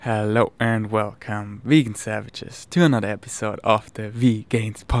Hello and welcome, vegan savages, to another episode of the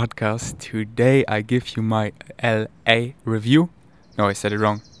Vegans podcast. Today I give you my LA review. No, I said it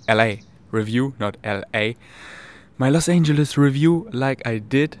wrong. LA review, not LA. My Los Angeles review, like I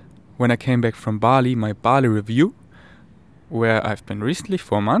did when I came back from Bali, my Bali review, where I've been recently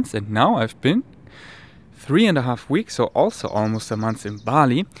 4 months and now I've been 3.5 weeks, so also almost a month in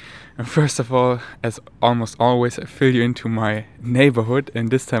Bali. And first of all, as almost always, I fill you into my neighborhood, and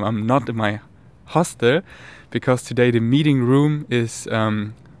this time I'm not in my hostel because today the meeting room is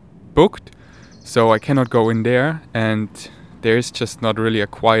booked, so I cannot go in there, and there's just not really a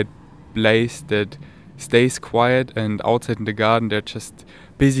quiet place that stays quiet, and outside in the garden there are just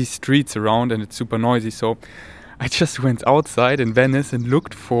busy streets around and it's super noisy. So I just went outside in Venice and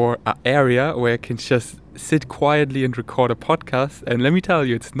looked for an area where I can just sit quietly and record a podcast. And let me tell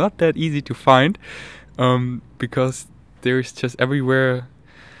you, it's not that easy to find because there's just everywhere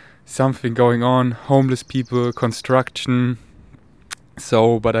something going on. Homeless people, construction.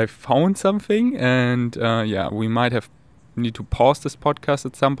 But I found something, and we might need to pause this podcast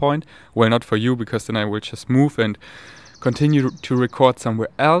at some point. Well, not for you, because then I will just move and continue to record somewhere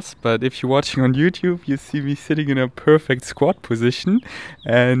else. But if you're watching on YouTube, you see me sitting in a perfect squat position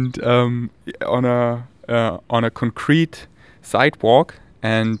and on a concrete sidewalk,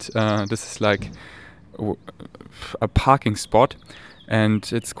 and this is like a parking spot,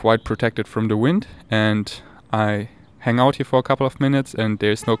 and it's quite protected from the wind, and I hang out here for a couple of minutes, and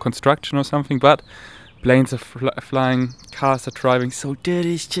there's no construction or something, but planes are flying, cars are driving, so that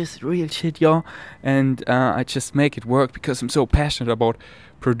is just real shit, y'all. And I just make it work because I'm so passionate about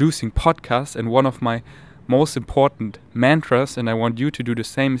producing podcasts. And one of my most important mantras, and I want you to do the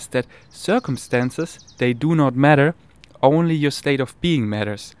same, is that circumstances, they do not matter, only your state of being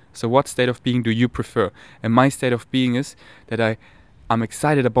matters. So what state of being do you prefer? And my state of being is that I'm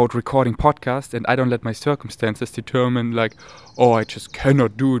excited about recording podcasts, and I don't let my circumstances determine I just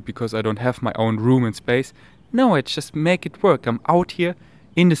cannot do it because I don't have my own room and space. No, I just make it work. I'm out here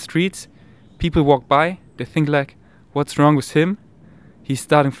in the streets. People walk by. They think what's wrong with him? He's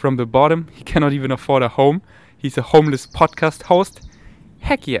starting from the bottom. He cannot even afford a home. He's a homeless podcast host.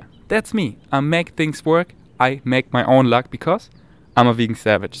 Heck yeah, that's me. I make things work. I make my own luck because I'm a vegan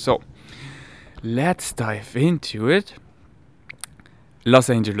savage. So let's dive into it. Los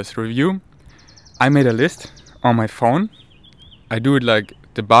Angeles review. I made a list on my phone. I do it like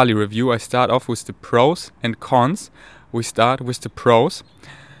the Bali review. I start off with the pros and cons. We start with the pros.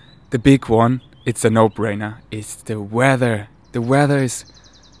 The big one, it's a no-brainer, is the weather. The weather is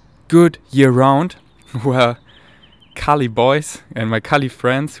good year-round. Well, Cali boys and my Cali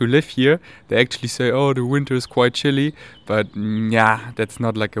friends who live here, they actually say, oh, the winter is quite chilly. But that's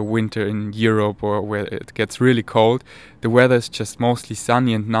not like a winter in Europe or where it gets really cold. The weather is just mostly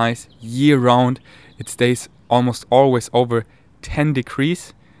sunny and nice year-round. It stays almost always over 10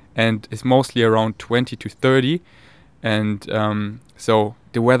 degrees and is mostly around 20 to 30. And so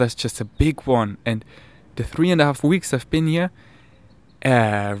the weather is just a big one. And the 3.5 weeks I've been here,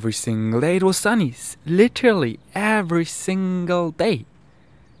 every single day it was sunny. Literally every single day.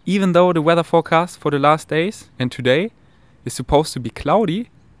 Even though the weather forecast for the last days and today is supposed to be cloudy,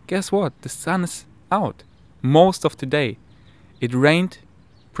 guess what? The sun is out most of the day. It rained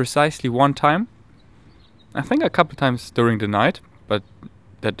precisely one time. I think a couple times during the night, but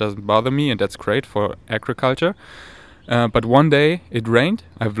that doesn't bother me, and that's great for agriculture. But one day it rained.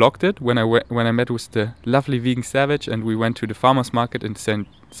 I vlogged it when I met with the lovely vegan savage, and we went to the farmers market in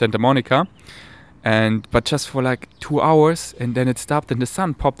Santa Monica. But just for 2 hours, and then it stopped and the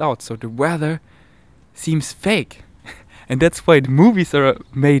sun popped out. So the weather seems fake. And that's why the movies are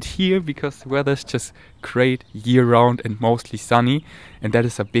made here, because the weather is just great year-round and mostly sunny. And that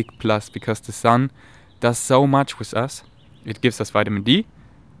is a big plus, because the sun does so much with us. It gives us vitamin D,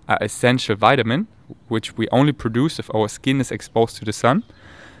 an essential vitamin, which we only produce if our skin is exposed to the sun.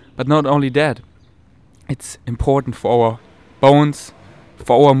 But not only that, it's important for our bones,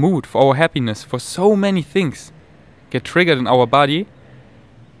 for our mood, for our happiness, for so many things get triggered in our body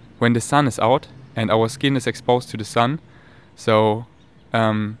when the sun is out and our skin is exposed to the sun. So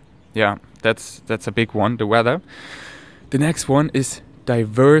that's a big one, the weather. The next one is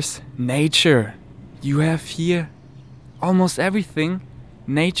diverse nature. You have here almost everything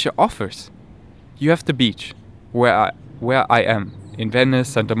nature offers. You have the beach, where I am, in Venice,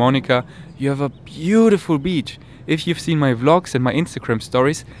 Santa Monica. You have a beautiful beach. If you've seen my vlogs and my Instagram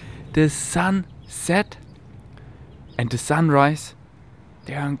stories, the sunset and the sunrise,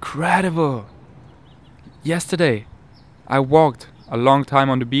 they are incredible. Yesterday, I walked a long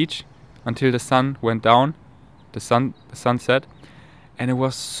time on the beach until the sun went down, the sunset, and it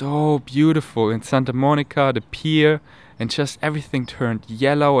was so beautiful in Santa Monica, the pier, and just everything turned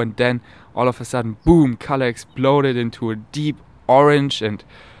yellow, and then all of a sudden, boom, color exploded into a deep orange and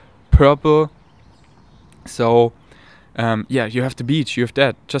purple. So you have the beach, you have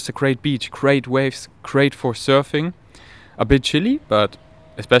that, just a great beach, great waves, great for surfing. A bit chilly, but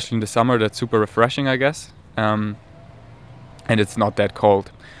especially in the summer, that's super refreshing, I guess. And it's not that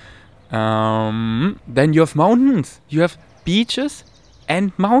cold. Then you have mountains, you have beaches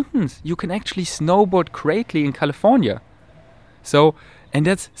and mountains. You can actually snowboard greatly in California. So, and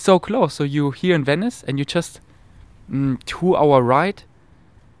that's so close. So you're here in Venice, and you just 2-hour ride,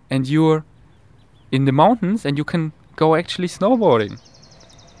 and you're in the mountains, and you can go actually snowboarding.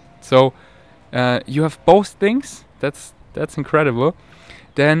 So you have both things. That's incredible.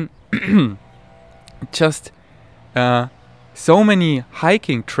 Then just so many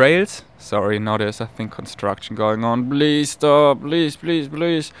hiking trails. Sorry, now there's I think construction going on. Please stop, please.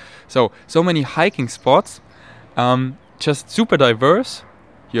 So many hiking spots. Just super diverse.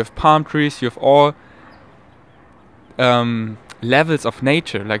 You have palm trees. You have all levels of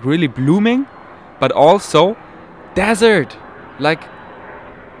nature, like really blooming, but also desert. Like,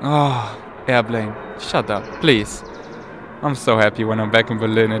 airplane. Shut up, please. I'm so happy when I'm back in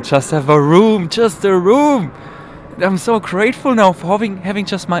Berlin and just have a room, I'm so grateful now for having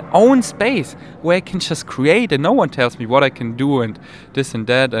just my own space where I can just create, and no one tells me what I can do and this and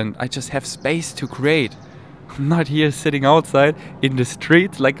that, and I just have space to create. I'm not here sitting outside in the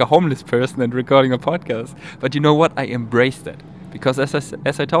streets like a homeless person and recording a podcast. But you know what? I embrace that. Because as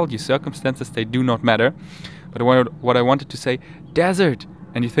I told you, circumstances, they do not matter. But what I wanted to say, desert.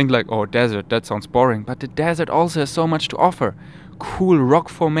 And you think like, oh, desert, that sounds boring. But the desert also has so much to offer. Cool rock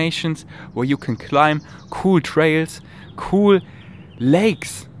formations where you can climb, cool trails, cool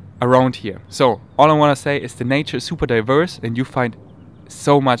lakes around here. So all I want to say is the nature is super diverse and you find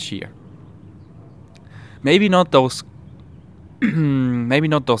so much here. Maybe not those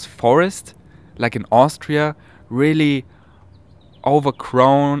forests like in Austria, really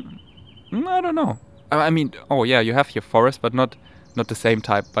overgrown. I don't know. I mean, oh yeah, you have your forest, but not the same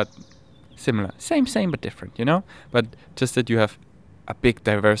type, but similar. Same, but different, you know? But just that you have a big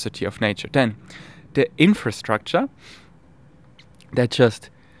diversity of nature. Then, the infrastructure that just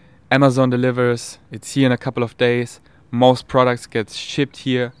Amazon delivers, it's here in a couple of days. Most products get shipped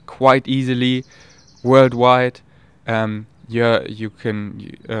here quite easily, worldwide. You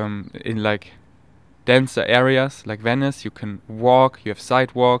can, in like denser areas like Venice, you can walk, you have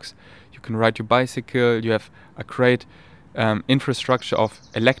sidewalks, you can ride your bicycle, you have a great infrastructure of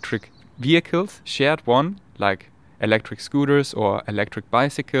electric vehicles, shared one, like electric scooters or electric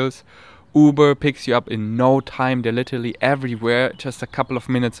bicycles. Uber picks you up in no time. They're literally everywhere, just a couple of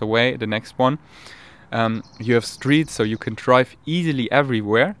minutes away, the next one. You have streets, so you can drive easily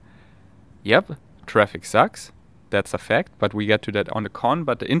everywhere. Yep, traffic sucks. That's a fact, but we get to that on the con.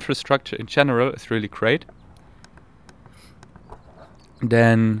 But the infrastructure in general is really great.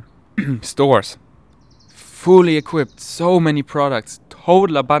 Then stores. Fully equipped, so many products,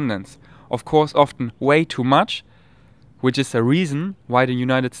 total abundance. Of course, often way too much, which is a reason why the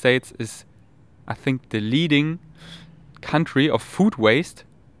United States is, I think, the leading country of food waste.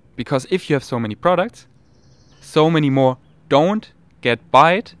 Because if you have so many products, so many more don't get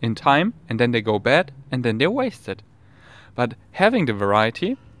bought in time, and then they go bad, and then they're wasted. But having the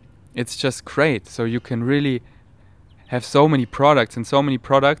variety, it's just great. So you can really have so many products, and so many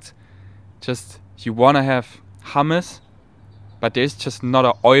products, just you want to have hummus, but there's just not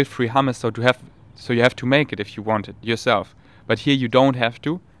an oil-free hummus, so you have to make it if you want it yourself. But here you don't have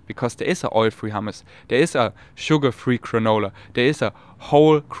to, because there is an oil-free hummus, there is a sugar-free granola, there is a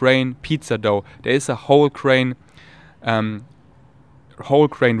whole grain pizza dough, there is a whole grain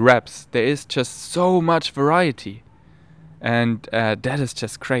wraps. There is just so much variety, and that is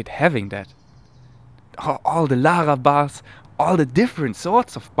just great having that. All the Lara bars, all the different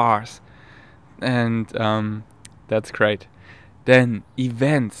sorts of bars. And that's great. Then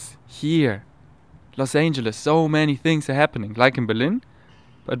events here, Los Angeles, so many things are happening, like in Berlin.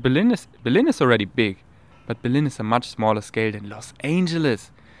 But Berlin is already big, but Berlin is a much smaller scale than Los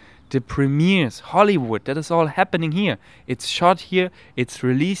Angeles. The premieres, Hollywood, that is all happening here. It's shot here, it's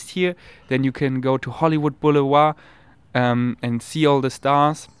released here. Then you can go to Hollywood Boulevard and see all the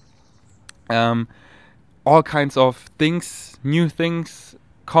stars. All kinds of things, new things.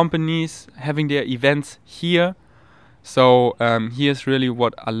 Companies having their events here. So here's really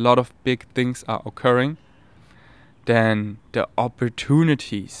what a lot of big things are occurring. Then the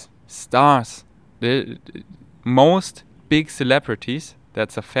opportunities, stars, the most big celebrities,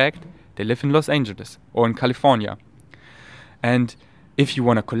 that's a fact, they live in Los Angeles or in California. And if you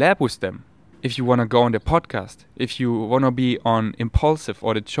want to collab with them, if you want to go on their podcast, if you want to be on Impulsive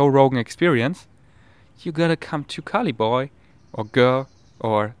or the Joe Rogan Experience, you gotta come to Kali boy or girl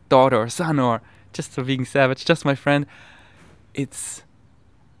or daughter or son or just a vegan savage, just my friend. It's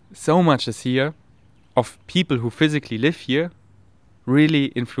so much is here of people who physically live here, really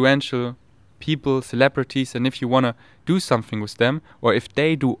influential people, celebrities, and if you want to do something with them, or if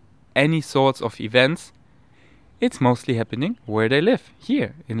they do any sorts of events, it's mostly happening where they live,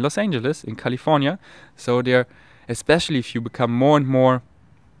 here in Los Angeles, in California. So they're, especially if you become more and more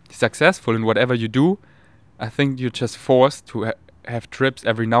successful in whatever you do, I think you're just forced to have trips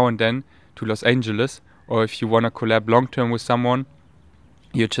every now and then to Los Angeles, or if you want to collab long term with someone,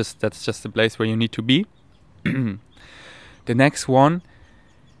 that's just the place where you need to be. The next one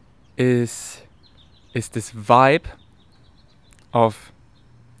is this vibe of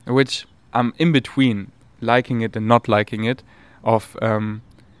which I'm in between liking it and not liking it, of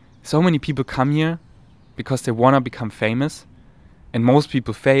so many people come here because they want to become famous, and most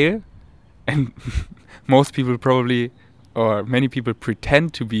people fail, and most people probably, or many people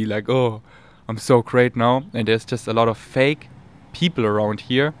pretend to be like, oh, I'm so great now, and there's just a lot of fake people around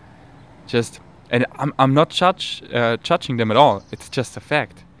here, and I'm not judging them at all. It's just a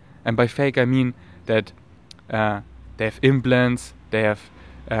fact. And by fake I mean that they have implants, they have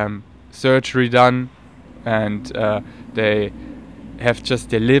surgery done, and they have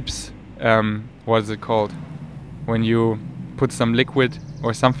just their lips. What is it called? When you put some liquid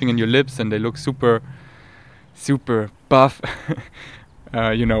or something in your lips and they look super buff.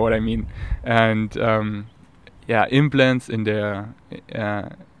 You know what I mean. And implants in their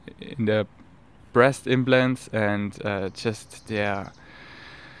breast implants, and just their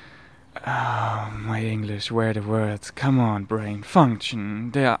my English, where are the words? Come on, brain,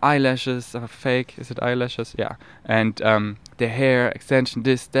 function. Their eyelashes are fake. Is it eyelashes? Yeah. And their hair extension,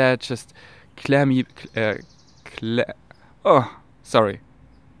 this, that, just clammy. Oh, sorry.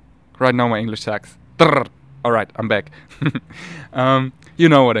 Right now my English sucks. Alright, I'm back. You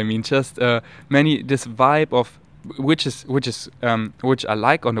know what I mean. Just this vibe of which I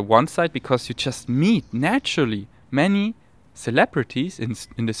like on the one side, because you just meet naturally many celebrities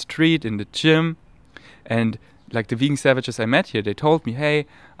in the street, in the gym, and like the vegan savages I met here, they told me, hey,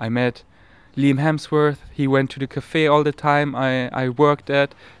 I met Liam Hemsworth, he went to the cafe all the time I worked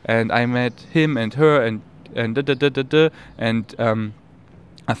at, and I met him and her and and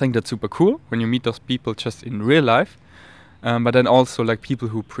I think that's super cool when you meet those people just in real life, but then also like people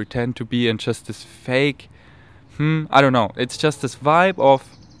who pretend to be, and just this fake, I don't know, it's just this vibe of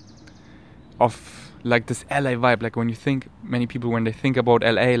like this LA vibe, like when you think, many people when they think about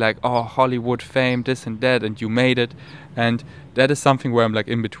LA, like, oh, Hollywood fame, this and that, and you made it, and that is something where I'm like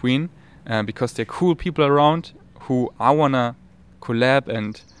in between, because they're cool people around who I wanna collab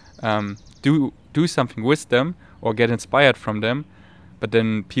and do something with them or get inspired from them, but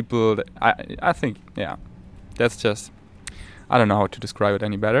then people, I think, yeah, that's just, I don't know how to describe it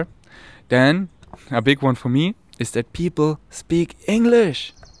any better. Then a big one for me is that people speak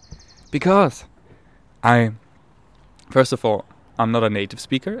English, because first of all, I'm not a native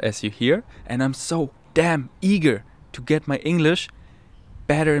speaker, as you hear, and I'm so damn eager to get my English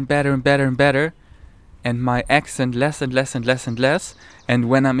better and better and better and better, and my accent less and less and less and less. And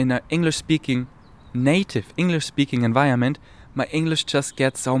when I'm in a native English-speaking environment, my English just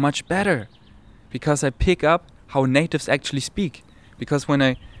gets so much better, because I pick up how natives actually speak. Because when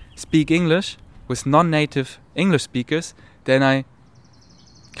I speak English with non-native English speakers, then I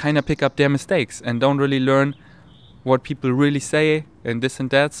kind of pick up their mistakes and don't really learn what people really say and this and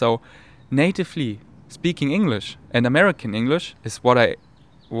that. So natively speaking English and American English is what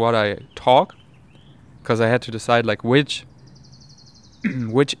I talk, because I had to decide like which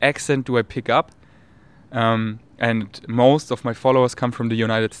accent do I pick up, and most of my followers come from the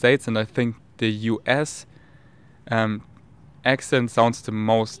United States, and I think the US accent sounds the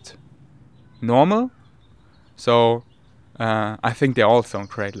most normal. So I think they all sound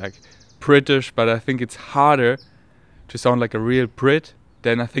great, like British, but I think it's harder to sound like a real Brit.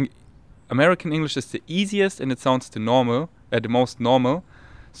 Then I think American English is the easiest, and it sounds the most normal.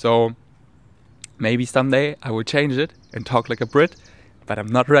 So maybe someday I will change it and talk like a Brit, but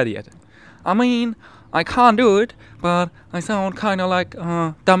I'm not ready yet. I mean, I can't do it, but I sound kind of like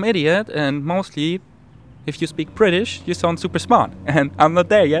a dumb idiot, and mostly if you speak British, you sound super smart, and I'm not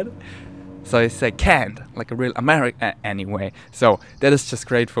there yet. So I say can't, like a real American anyway. So that is just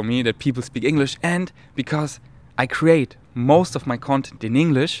great for me that people speak English, and because I create most of my content in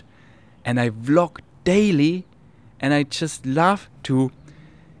English and I vlog daily, and I just love to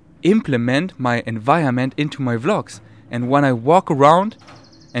implement my environment into my vlogs. And when I walk around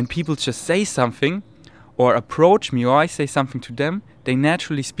and people just say something or approach me or I say something to them, they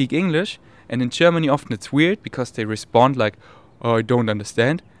naturally speak English. And in Germany often it's weird because they respond like, oh, I don't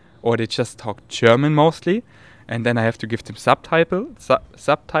understand. Or they just talk German mostly. And then I have to give them subtitles.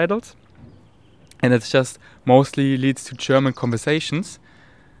 And it's just mostly leads to German conversations,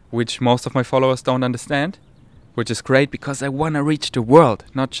 which most of my followers don't understand, which is great because I want to reach the world,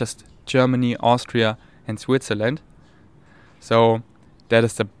 not just Germany, Austria, and Switzerland. So that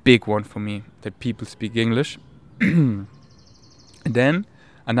is the big one for me, that people speak English. And then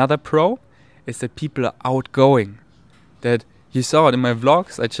another pro is that people are outgoing. That you saw it in my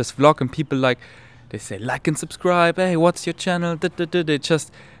vlogs. I just vlog and people they say like and subscribe. Hey, what's your channel? They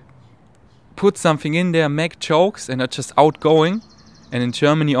just put something in there, make jokes, and are just outgoing. And in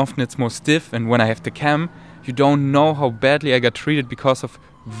Germany often it's more stiff. And when I have the cam, you don't know how badly I got treated because of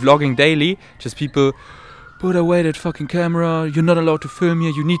vlogging daily. Just people, put away that fucking camera, you're not allowed to film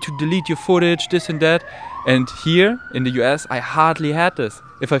here, you need to delete your footage, this and that. And here in the US, I hardly had this.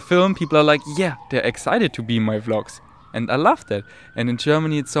 If I film, people are like, yeah, they're excited to be in my vlogs. And I love that. And in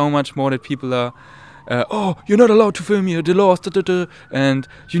Germany, it's so much more that people are, oh, you're not allowed to film here, the laws, and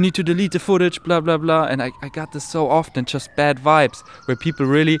you need to delete the footage, blah, blah, blah. And I got this so often, just bad vibes, where people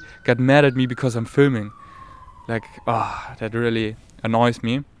really got mad at me because I'm filming. That really annoys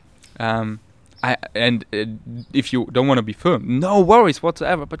me. If you don't want to be filmed, no worries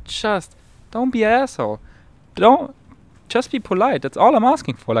whatsoever, but just don't be an asshole. Just be polite. That's all I'm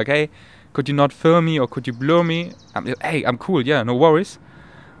asking for. Like, hey, could you not film me or could you blur me? Hey, I'm cool, yeah, no worries.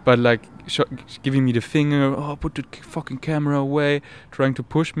 But giving me the finger, oh, put the fucking camera away, trying to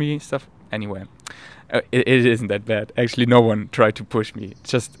push me, stuff. Anyway, it isn't that bad. Actually, no one tried to push me.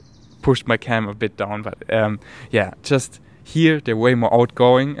 Just pushed my cam a bit down. But just here they're way more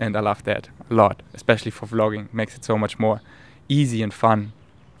outgoing, and I love that a lot, especially for vlogging. Makes it so much more easy and fun.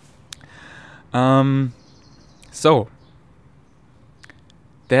 So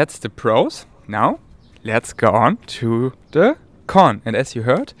that's the pros. Now let's go on to the con. And as you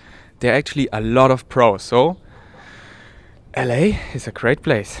heard, there are actually a lot of pros. So LA is a great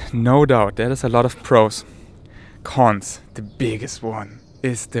place, no doubt. There is a lot of pros. Cons, the biggest one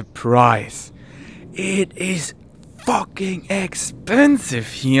is the price. It is fucking expensive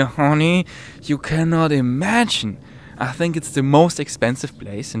here, honey. You cannot imagine. I think it's the most expensive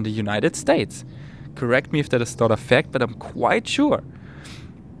place in the United States. Correct me if that is not a fact, but I'm quite sure.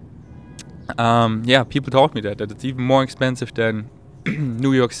 People told me that it's even more expensive than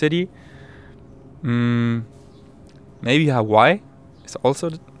New York City. Maybe Hawaii is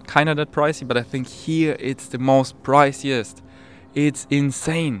also kind of that pricey, but I think here it's the most priciest. It's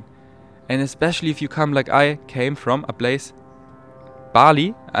insane. And especially if you come like I came from a place,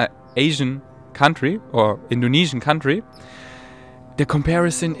 Bali, an Asian country or Indonesian country, the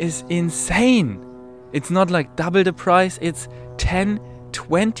comparison is insane. It's not like double the price, it's 10,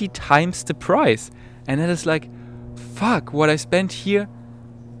 20 times the price. And that is like, fuck, what I spent here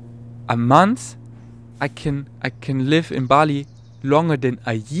a month, I can live in Bali longer than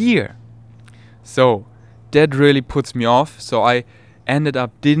a year. So that really puts me off. So I ended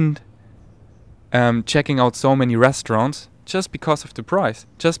up checking out so many restaurants just because of the price.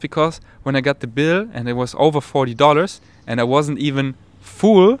 Just because when I got the bill and it was over $40 and I wasn't even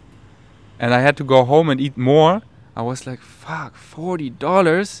full and I had to go home and eat more, I was like, fuck,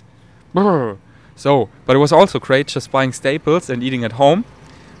 $40? Brr. So, but it was also great just buying staples and eating at home.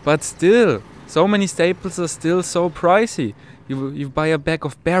 But still, so many staples are still so pricey. You buy a bag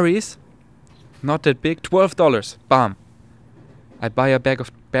of berries, not that big, $12. Bam. I buy a bag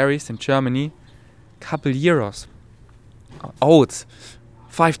of berries in Germany, couple euros. Oats,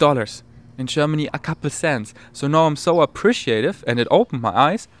 $5. In Germany, a couple cents. So now I'm so appreciative, and it opened my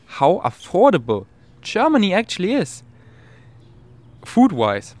eyes how affordable Germany actually is.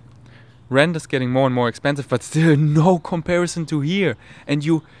 Food-wise, rent is getting more and more expensive, but still no comparison to here. And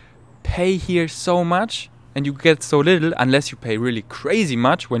you pay here so much, and you get so little, unless you pay really crazy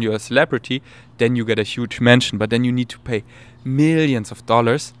much when you're a celebrity, then you get a huge mansion. But then you need to pay millions of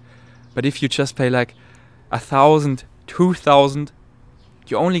dollars. But if you just pay like 1,000, 2,000,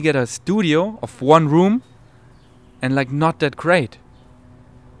 you only get a studio of one room and like not that great.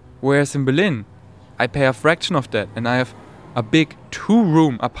 Whereas in Berlin, I pay a fraction of that and I have a big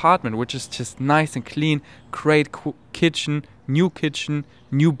 2-room apartment, which is just nice and clean, great kitchen, new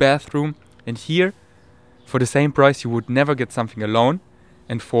bathroom. And here, for the same price, you would never get something alone.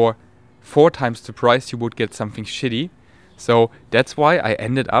 And for 4 times the price, you would get something shitty. So that's why I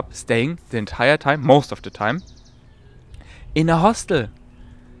ended up staying the entire time, most of the time, in a hostel.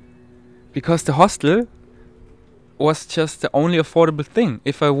 Because the hostel was just the only affordable thing.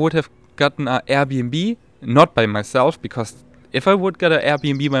 If I would have gotten an Airbnb, not by myself, because if I would get an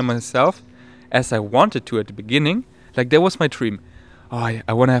Airbnb by myself, as I wanted to at the beginning, like that was my dream. Oh,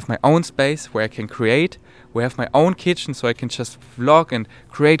 I want to have my own space where I can create, where I have my own kitchen so I can just vlog and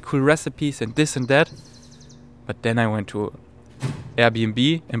create cool recipes and this and that. But then I went to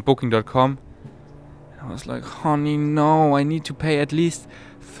Airbnb and Booking.com. I was like, honey, no, I need to pay at least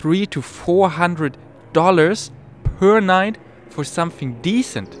 $300 to $400 per night for something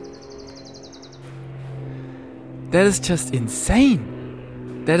decent. That is just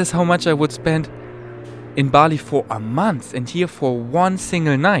insane. That is how much I would spend in Bali for a month and here for one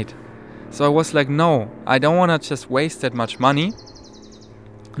single night. So I was like, no, I don't want to just waste that much money.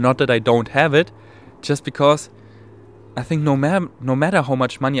 Not that I don't have it, just because I think no matter how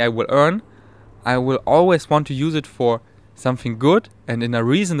much money I will earn, I will always want to use it for something good and in a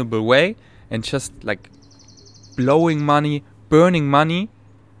reasonable way, and just like blowing money, burning money,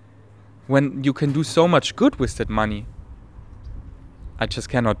 when you can do so much good with that money, I just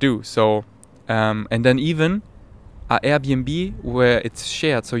cannot do. So, and then even a Airbnb where it's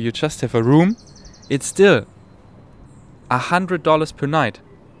shared, so you just have a room, it's still $100 per night.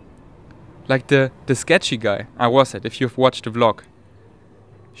 Like the sketchy guy I was at, if you've watched the vlog.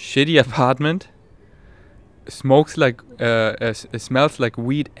 Shitty apartment, smokes like, it smells like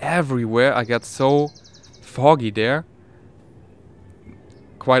weed everywhere. I got so foggy there.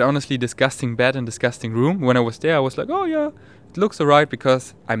 Quite honestly, disgusting bed and disgusting room. When I was there, I was like, oh yeah, it looks alright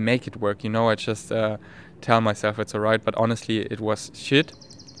because I make it work, I just tell myself it's alright, but honestly, it was shit.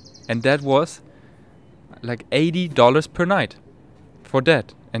 And that was like $80 per night for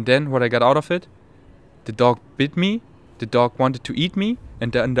that. And then what I got out of it, the dog bit me, the dog wanted to eat me,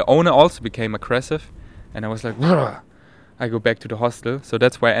 and then the owner also became aggressive. And I was like, Bruh. I go back to the hostel. So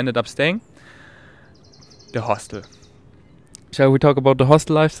that's where I ended up staying. The hostel. Shall we talk about the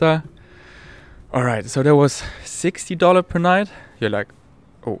hostel lifestyle? Alright, so there was $60 per night. You're like,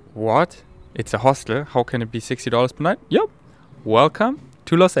 oh, what? It's a hostel. How can it be $60 per night? Yep. Welcome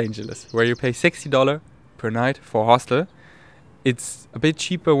to Los Angeles, where you pay $60 per night for a hostel. It's a bit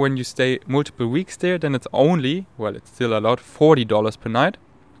cheaper when you stay multiple weeks there. Then it's only, well, it's still a lot, $40 per night.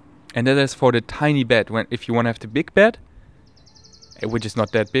 And that is for the tiny bed. If you want to have the big bed, which is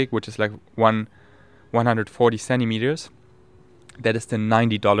not that big, which is like 140 centimeters, that is then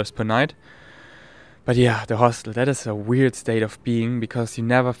 $90 per night. But yeah, the hostel, that is a weird state of being, because you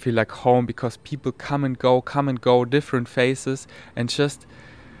never feel like home, because people come and go, different faces, and just,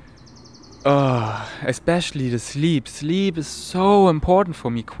 especially the sleep. Sleep is so important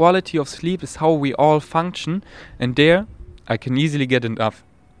for me. Quality of sleep is how we all function, and there I can easily get enough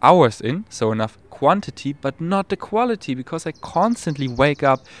hours in, so enough quantity, but not the quality, because I constantly wake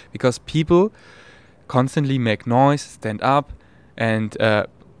up, because people constantly make noise, stand up, and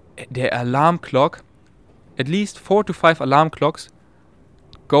their alarm clock, at least 4 to 5 alarm clocks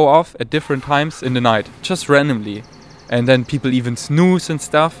go off at different times in the night, just randomly. And then people even snooze and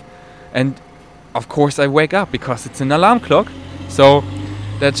stuff. And of course I wake up because it's an alarm clock. So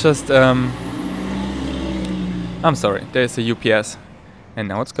that's just, I'm sorry, there's a UPS and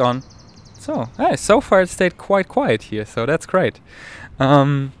now it's gone. So, so far it stayed quite quiet here, so that's great.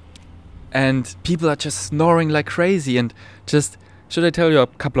 And people are just snoring like crazy, and just, should I tell you a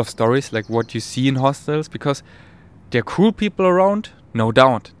couple of stories, like what you see in hostels? Because they're cool people around, no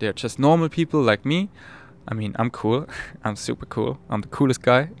doubt. They're just normal people like me. I mean, I'm cool. I'm super cool. I'm the coolest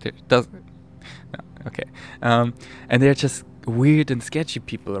guy. Okay. And they're just weird and sketchy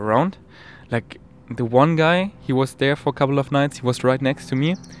people around. Like the one guy, he was there for a couple of nights. He was right next to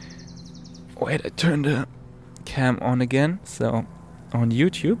me. Wait, I turned the cam on again. So on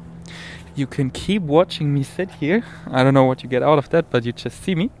YouTube, you can keep watching me sit here. I don't know what you get out of that, but you just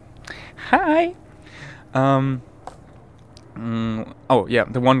see me. Hi! Oh yeah,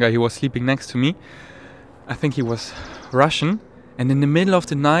 the one guy, he was sleeping next to me. I think he was Russian. And in the middle of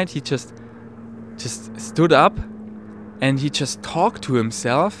the night, he just stood up and he just talked to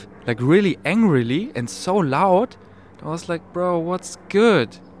himself, like really angrily and so loud. I was like, bro, what's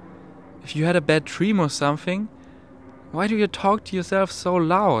good? If you had a bad dream or something, why do you talk to yourself so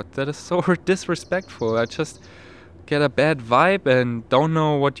loud? That is so disrespectful. I just get a bad vibe and don't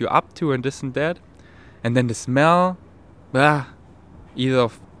know what you're up to and this and that. And then the smell, either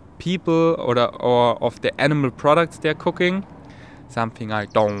of people or of the animal products they're cooking, something I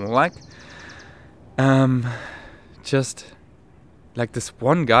don't like. Just like this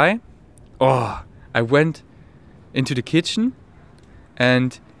one guy. Oh, I went into the kitchen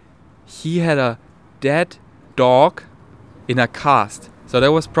and he had a dead dog in a cast. So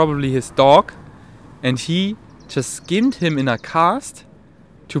that was probably his dog, and he just skinned him in a cast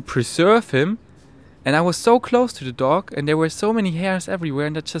to preserve him. And I was so close to the dog, and there were so many hairs everywhere,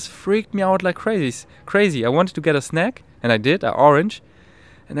 and that just freaked me out like crazy. I wanted to get a snack, and I did, an orange.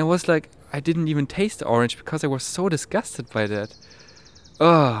 And I was like, I didn't even taste the orange because I was so disgusted by that.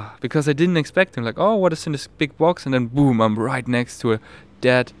 Because I didn't expect him. Like, oh, what is in this big box? And then boom, I'm right next to a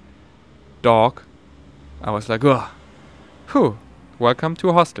dead dog. I was like, welcome to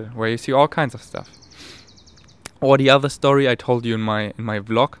a hostel where you see all kinds of stuff. Or the other story I told you in my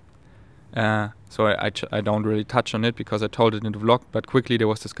vlog. So I don't really touch on it because I told it in the vlog. But quickly there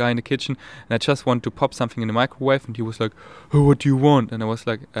was this guy in the kitchen, and I just wanted to pop something in the microwave, and he was like, "Oh, what do you want?" And I was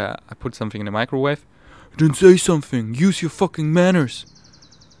like, "I put something in the microwave." "Then say something. Use your fucking manners."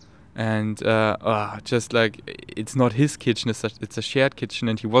 And just like, it's not his kitchen, it's a shared kitchen,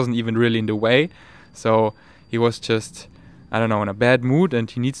 and he wasn't even really in the way. So he was just, I don't know, in a bad mood, and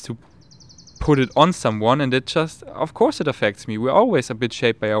he needs to put it on someone, and it just, of course it affects me. We're always a bit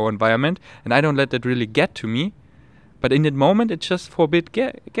shaped by our environment, and I don't let that really get to me. But in that moment, it just for a bit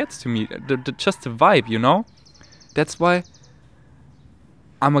gets to me. Just the vibe, you know? That's why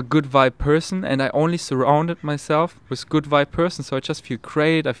I'm a good vibe person, and I only surrounded myself with good vibe persons, so I just feel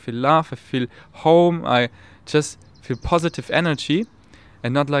great, I feel love, I feel home, I just feel positive energy,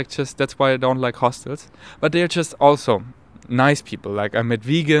 and not like just, that's why I don't like hostels. But they're just also nice people. Like, I met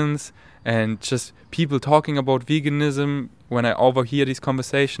vegans, and just people talking about veganism. When I overhear these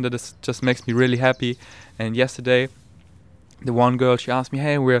conversations, that is just makes me really happy. And yesterday, the one girl, she asked me,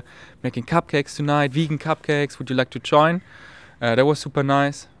 "Hey, we're making cupcakes tonight, vegan cupcakes, would you like to join?" That was super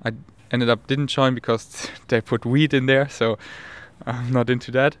nice. I ended up didn't join because they put wheat in there, so I'm not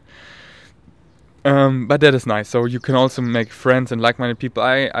into that. But that is nice. So you can also make friends and like-minded people.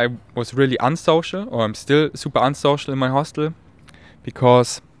 I was really unsocial, or I'm still super unsocial in my hostel,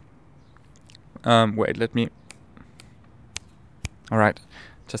 because wait, let me. Alright,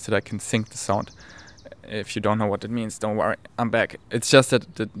 just that I can sync the sound. If you don't know what it means, don't worry, I'm back. It's just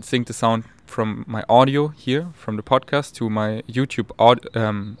that sync the sound from my audio here, from the podcast, to my YouTube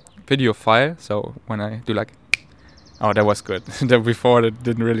video file. So when I do like, oh, that was good. Before that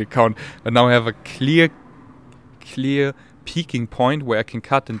didn't really count, but now I have a clear peaking point where I can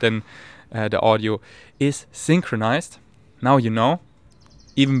cut, and then the audio is synchronized. Now you know.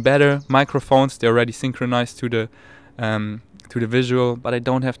 Even better, microphones, they're already synchronized to the visual, but I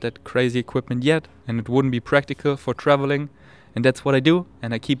don't have that crazy equipment yet, and it wouldn't be practical for traveling, and that's what I do,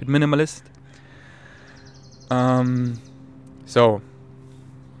 and I keep it minimalist. So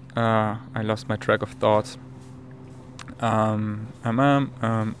I lost my track of thoughts.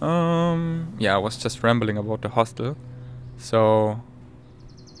 Yeah, I was just rambling about the hostel. So,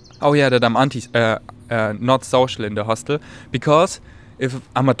 oh yeah, that I'm not social in the hostel, because if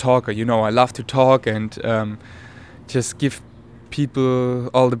I'm a talker, you know, I love to talk and just give people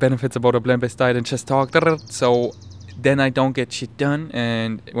all the benefits about a plant-based diet and just talk. So then I don't get shit done.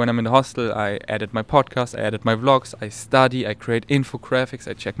 And when I'm in the hostel, I edit my podcast, I edit my vlogs, I study, I create infographics,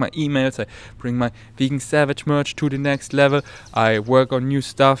 I check my emails, I bring my Vegan Savage merch to the next level, I work on new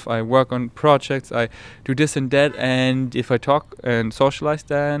stuff, I work on projects, I do this and that. And if I talk and socialize,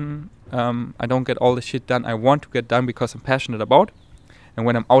 then I don't get all the shit done I want to get done because I'm passionate about. And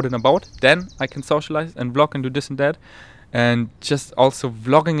when I'm out and about, then I can socialize and vlog and do this and that. And just also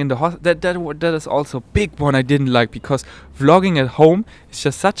vlogging in the hostel, that is also a big one I didn't like, because vlogging at home is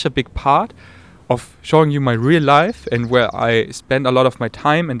just such a big part of showing you my real life and where I spend a lot of my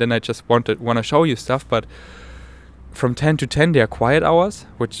time, and then I just want to show you stuff. But from 10 to 10 they are quiet hours,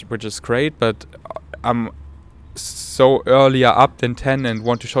 which is great, but I'm so earlier up than 10 and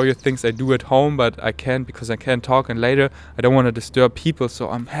want to show you things I do at home, but I can't because I can't talk, and later I don't want to disturb people, so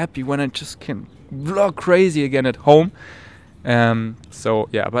I'm happy when I just can vlog crazy again at home. So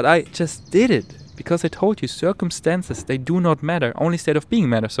yeah, but I just did it because I told you circumstances, they do not matter, only state of being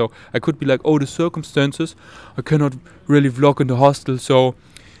matters. So I could be like, oh, the circumstances, I cannot really vlog in the hostel, so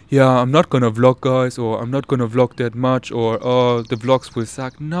yeah, I'm not gonna vlog, guys, or I'm not gonna vlog that much, or oh, the vlogs will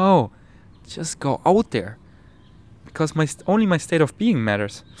suck. No, just go out there, because only my state of being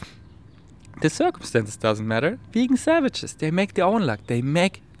matters. The circumstances doesn't matter. Vegan savages, they make their own luck, they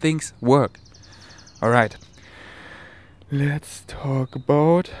make things work. Alright, let's talk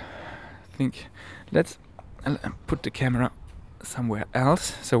about, let's put the camera somewhere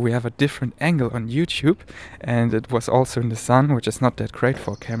else so we have a different angle on YouTube, and it was also in the sun, which is not that great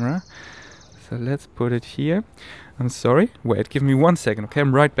for a camera. So let's put it here. I'm sorry, wait, give me 1 second, okay,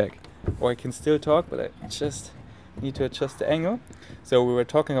 I'm right back. Or I can still talk, but I just need to adjust the angle. So we were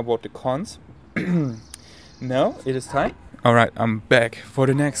talking about the cons. Now it is time. Alright, I'm back for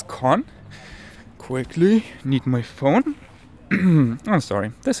the next con. quickly need my phone. I'm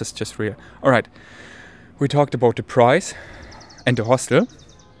sorry, this is just real. Alright, we talked about the price and the hostel.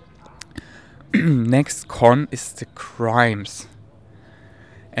 Next con is the crimes.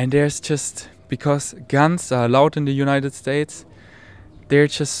 And there's just, because guns are allowed in the United States, there are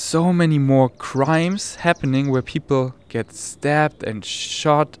just so many more crimes happening where people get stabbed and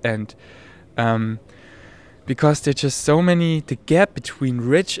shot, and because there's just so many, the gap between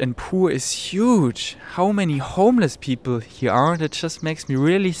rich and poor is huge. How many homeless people here are, that just makes me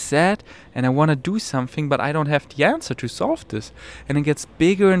really sad, and I want to do something, but I don't have the answer to solve this. And it gets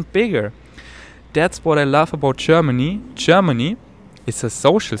bigger and bigger. That's what I love about Germany. Germany is a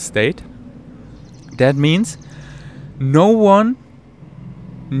social state. That means no one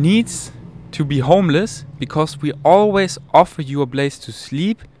needs to be homeless, because we always offer you a place to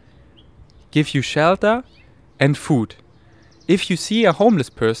sleep, give you shelter and food. If you see a homeless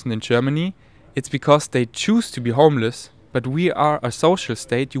person in Germany, it's because they choose to be homeless, but we are a social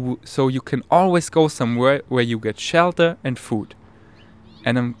state, so you can always go somewhere where you get shelter and food.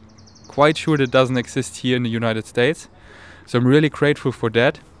 And I'm quite sure that doesn't exist here in the United States. So I'm really grateful for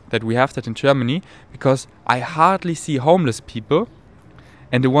that we have that in Germany, because I hardly see homeless people,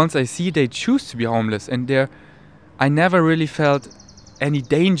 and the ones I see, they choose to be homeless, and I never really felt any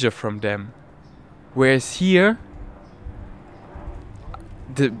danger from them. Whereas here,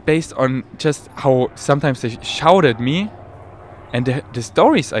 based on just how sometimes they shout at me and the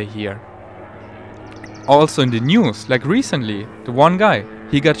stories I hear, also in the news, like recently, the one guy,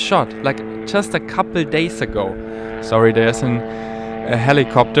 he got shot like just a couple days ago. Sorry, there's a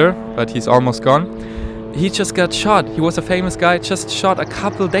helicopter, but he's almost gone. He just got shot. He was a famous guy, just shot a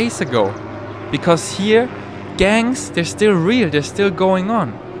couple days ago. Because here, gangs, they're still real, they're still going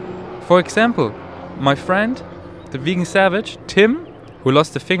on. For example, my friend, the vegan savage, Tim, who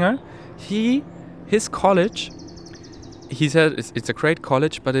lost a finger, his college, he said it's a great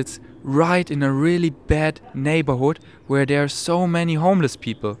college, but it's right in a really bad neighborhood where there are so many homeless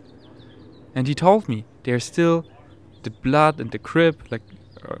people. And he told me there's still the Blood and the Crip, like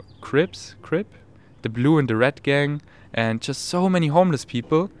Crip, the Blue and the Red gang, and just so many homeless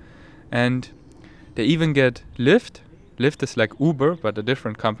people. And they even get Lyft. Lyft is like Uber, but a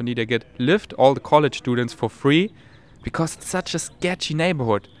different company. They get Lyft, all the college students, for free, because it's such a sketchy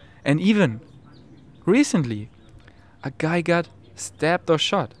neighborhood. And even recently, a guy got stabbed or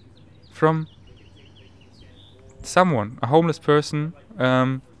shot from someone, a homeless person,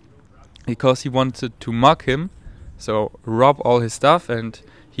 because he wanted to mug him, so rob all his stuff, and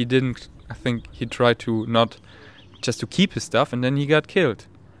he didn't. I think he tried to not just to keep his stuff, and then he got killed.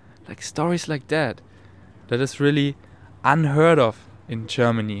 Like stories like that is really unheard of in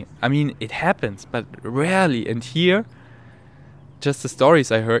Germany. I mean, it happens, but rarely. And here, just the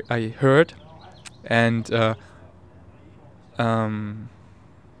stories I heard, and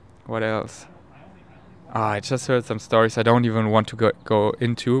what else? I just heard some stories I don't even want to go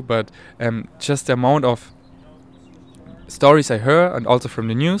into, but just the amount of stories I heard, and also from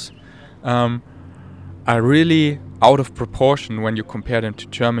the news, are really out of proportion when you compare them to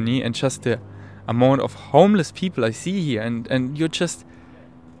Germany. And just the amount of homeless people I see here, and you're just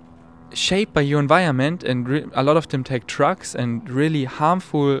shaped by your environment, and a lot of them take drugs, and really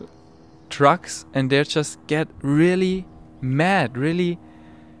harmful drugs, and they just get really mad, really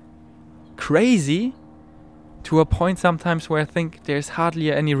crazy, to a point sometimes where I think there's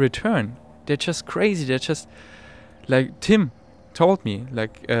hardly any return. They're just crazy. They're just like Tim told me,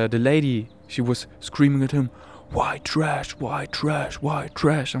 like the lady, she was screaming at him, "Why trash? Why trash? Why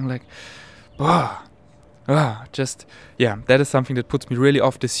trash?" I'm like, just, yeah, that is something that puts me really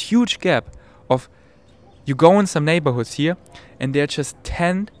off. This huge gap of, you go in some neighborhoods here, and they're just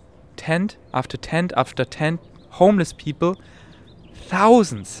tent after tent after tent, homeless people,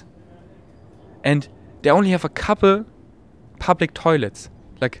 thousands. And they only have a couple public toilets,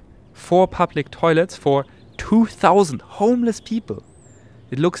 like 4 public toilets for 2,000 homeless people.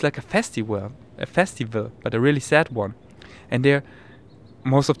 It looks like a festival, but a really sad one. And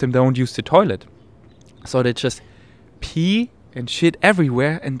most of them don't use the toilet. So they just pee and shit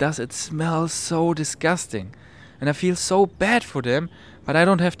everywhere, and thus it smells so disgusting. And I feel so bad for them, but I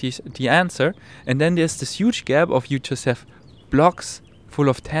don't have the answer. And then there's this huge gap of, you just have blocks full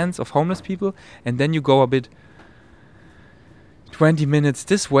of tents of homeless people, and then you go a bit 20 minutes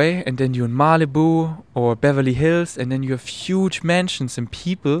this way, and then you're in Malibu or Beverly Hills, and then you have huge mansions, and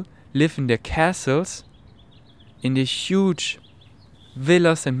people live in their castles, in these huge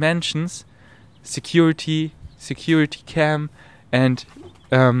villas and mansions, security cam, and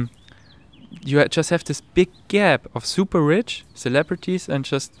you just have this big gap of super rich celebrities and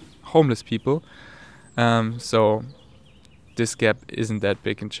just homeless people. So this gap isn't that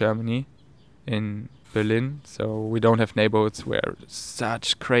big in Germany, in Berlin. So we don't have neighborhoods where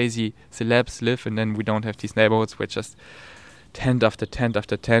such crazy celebs live, and then we don't have these neighborhoods where just tent after tent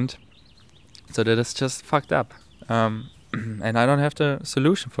after tent. So that is just fucked up. And I don't have the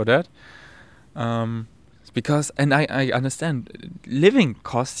solution for that. Because, and I understand, living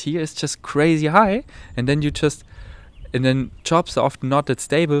costs here is just crazy high, and then jobs are often not that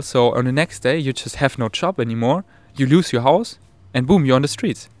stable, so on the next day you just have no job anymore, you lose your house, and boom, you're on the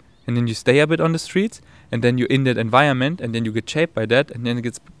streets. And then you stay a bit on the streets, and then you're in that environment, and then you get shaped by that, and then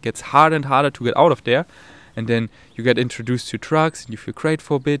it gets harder and harder to get out of there, and then you get introduced to drugs, and you feel great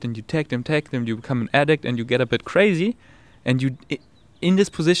for a bit, and you take them, you become an addict, and you get a bit crazy, and you in this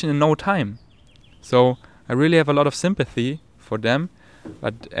position in no time. So I really have a lot of sympathy for them,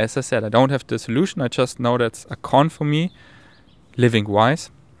 but as I said, I don't have the solution. I just know that's a con for me, living wise.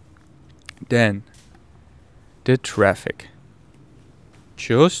 Then the traffic.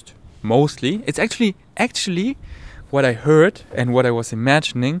 Just mostly, it's actually what I heard and what I was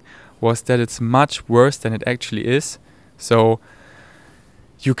imagining was that it's much worse than it actually is. So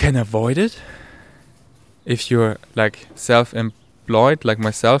you can avoid it if you're like self-employed like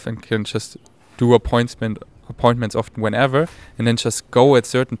myself and can just do appointments often whenever, and then just go at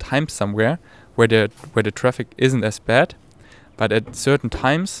certain times somewhere where the traffic isn't as bad. But at certain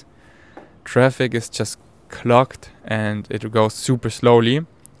times, traffic is just clogged and it goes super slowly.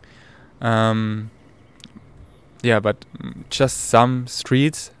 But just some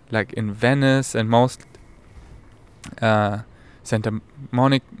streets like in Venice and most Santa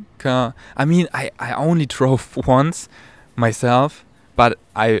Monica. I mean, I only drove once myself, but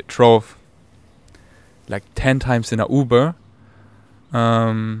I drove like 10 times in a Uber.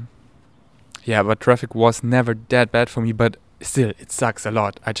 But traffic was never that bad for me, but still, it sucks a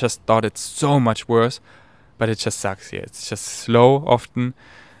lot. I just thought it's so much worse, but it just sucks here. It's just slow often,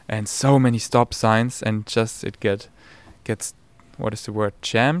 and so many stop signs, and just it gets what is the word,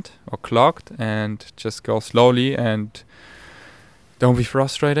 jammed or clogged, and just go slowly, and don't be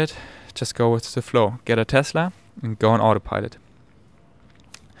frustrated. Just go with the flow. Get a Tesla and go on autopilot.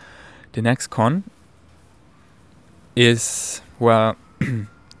 The next con is, well,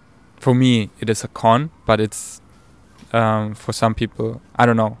 for me it is a con, but it's for some people, I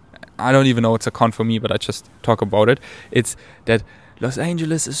don't know. I don't even know it's a con for me, but I just talk about it. It's that Los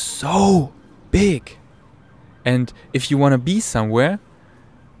Angeles is so big. And if you want to be somewhere,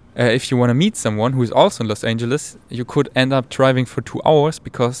 if you want to meet someone who is also in Los Angeles, you could end up driving for 2 hours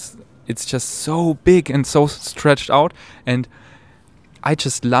because it's just so big and so stretched out. And I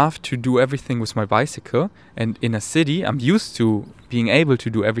just love to do everything with my bicycle. And in a city, I'm used to being able to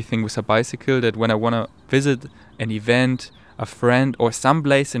do everything with a bicycle, that when I want to visit an event, a friend, or some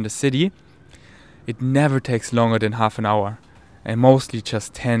place in the city, it never takes longer than half an hour. And mostly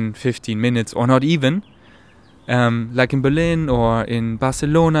just 10, 15 minutes, or not even. Like in Berlin or in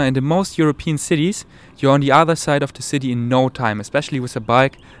Barcelona and in most European cities, you're on the other side of the city in no time, especially with a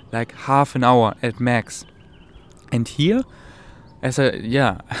bike, like half an hour at max. And here,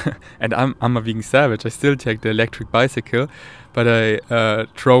 and I'm a vegan savage, I still take the electric bicycle, but I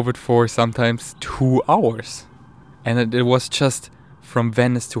drove it for sometimes 2 hours. And it was just from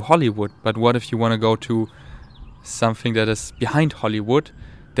Venice to Hollywood. But what if you want to go to something that is behind Hollywood?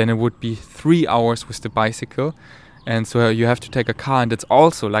 Then it would be 3 hours with the bicycle, and so you have to take a car, and it's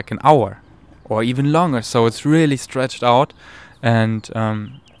also like an hour or even longer. So it's really stretched out and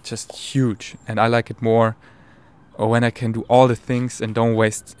just huge. And I like it more when I can do all the things and don't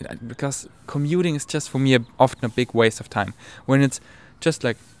waste, because commuting is just for me often a big waste of time. When it's just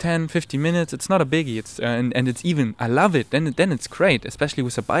like 10, 15 minutes, it's not a biggie. It's and it's even, I love it. Then it's great, especially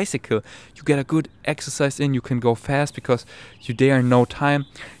with a bicycle. You get a good exercise in. You can go fast because you're there in no time.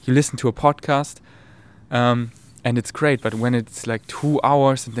 You listen to a podcast, and it's great. But when it's like 2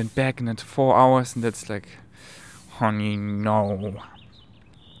 hours and then back and then 4 hours, and that's like, honey, no.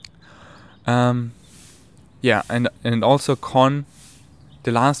 And also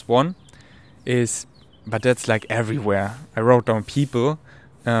the last one is, but that's like everywhere. I wrote down people,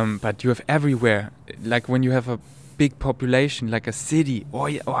 but you have everywhere. Like when you have a big population, like a city or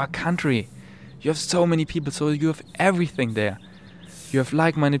a country, you have so many people, so you have everything there. You have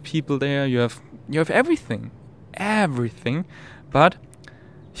like-minded people there. You have everything. But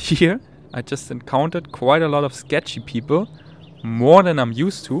here, I just encountered quite a lot of sketchy people, more than I'm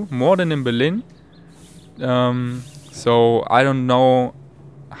used to, more than in Berlin. So I don't know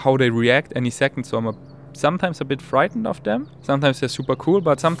how they react any second. So I'm sometimes a bit frightened of them. Sometimes they're super cool,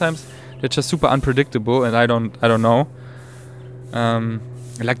 but sometimes they're just super unpredictable, and I don't know.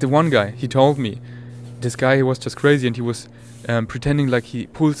 Like the one guy, he told me, this guy, he was just crazy, and he was pretending like he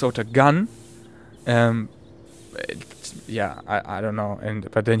pulls out a gun. I don't know,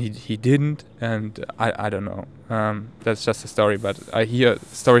 but then he didn't, and I don't know. That's just a story, but I hear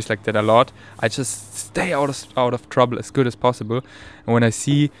stories like that a lot. I just stay out of trouble as good as possible, and when I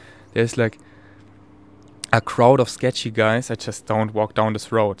see there's like a crowd of sketchy guys, I just don't walk down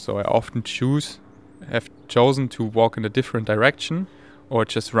this road. So I often have chosen to walk in a different direction, or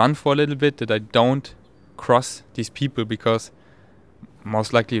just run for a little bit, that I don't cross these people, because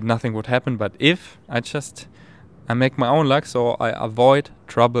most likely nothing would happen. But if I make my own luck, so I avoid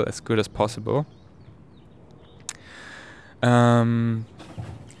trouble as good as possible. And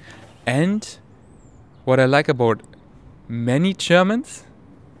what I like about many Germans,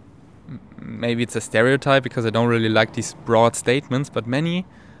 maybe it's a stereotype because I don't really like these broad statements, but many,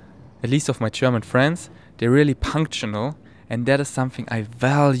 at least of my German friends, they're really punctual, and that is something I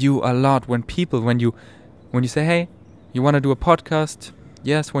value a lot. When you say, hey, you want to do a podcast?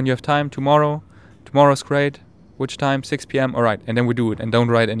 Yes, when you have time, tomorrow's great. Which time? 6 p.m. All right, and then we do it, and don't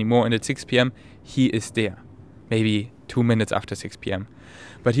write anymore. And at 6 p.m. he is there, maybe 2 minutes after 6 p.m.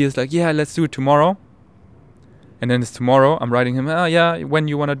 But he is like, yeah, let's do it tomorrow. And then it's tomorrow. I'm writing him, yeah, when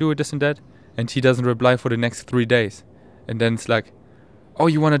you want to do it, this and that. And he doesn't reply for the next 3 days. And then it's like, oh,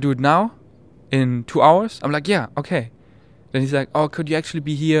 you want to do it now? In 2 hours? I'm like, yeah, okay. Then he's like, oh, could you actually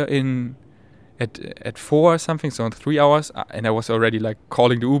be here at 4 or something, so in 3 hours? And I was already like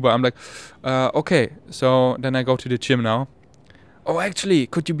calling the Uber. I'm like, okay. So then I go to the gym now. Oh, actually,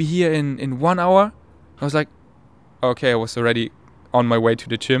 could you be here in 1 hour? I was like, okay, I was already on my way to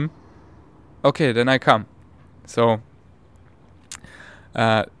the gym. Okay, then I come. So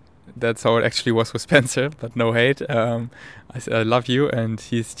that's how it actually was with Spencer, but no hate. I said, I love you, and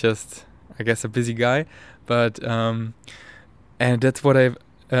he's just, I guess, a busy guy. But and that's what I've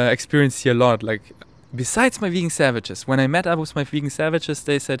experienced here a lot. Like, besides my vegan savages, when I met up with my vegan savages,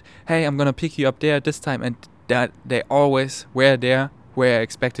 they said, hey, I'm gonna pick you up there at this time, and that they always were there where I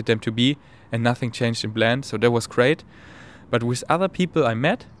expected them to be, and nothing changed in plan. So that was great. But with other people I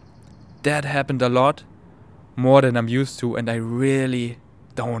met, that happened a lot more than I'm used to, and I really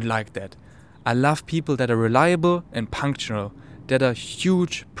don't like that. I love people that are reliable and punctual. That are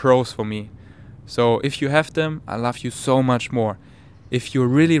huge pros for me. So if you have them, I love you so much more. If you're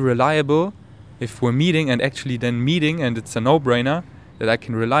really reliable, if we're meeting and actually then meeting, and it's a no-brainer that I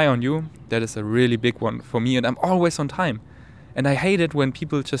can rely on you, that is a really big one for me, and I'm always on time. And I hate it when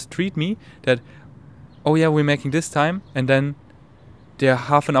people just treat me that, oh yeah, we're making this time, and then they're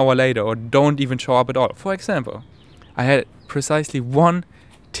half an hour later or don't even show up at all. For example, I had precisely one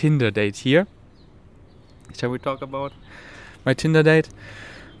Tinder date here. Shall we talk about my Tinder date?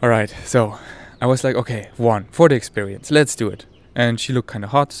 Alright, so I was like, okay, one, for the experience, let's do it. And she looked kind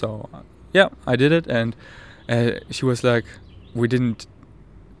of hot, so yeah, I did it. And she was like, we didn't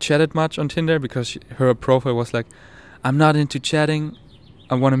chat it much on Tinder because her profile was like, I'm not into chatting,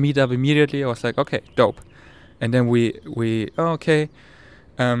 I want to meet up immediately. I was like, okay, dope. And then we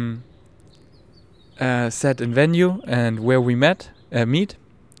set in venue and where we meet,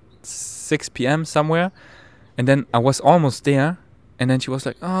 6 p.m. somewhere. And then I was almost there, and then she was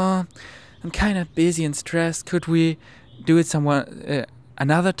like, oh, I'm kind of busy and stressed, could we do it somewhere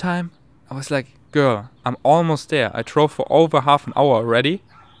another time? I was like, girl, I'm almost there. I drove for over half an hour already,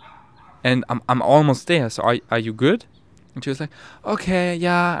 and I'm almost there, so are you good? And she was like, okay,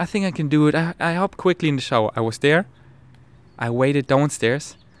 yeah, I think I can do it. I hop quickly in the shower. I was there. I waited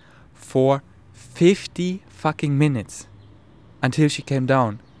downstairs for 50 fucking minutes until she came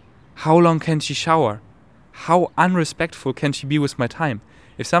down. How long can she shower? How unrespectful can she be with my time?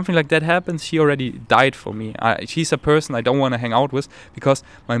 If something like that happens, she already died for me. She's a person I don't want to hang out with, because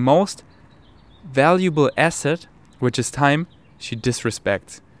my most valuable asset, which is time, she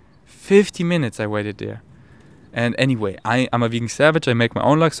disrespects. 50 minutes I waited there. And anyway, I'm a vegan savage. I make my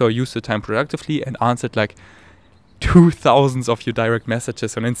own luck, so I used the time productively and answered like 2,000 of your direct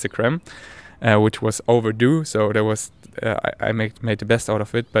messages on Instagram, which was overdue. So there was I made the best out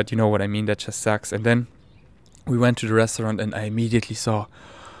of it, but you know what I mean. That just sucks. And then we went to the restaurant, and I immediately saw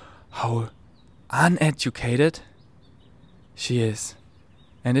how uneducated she is.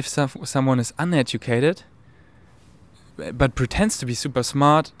 And if someone is uneducated but pretends to be super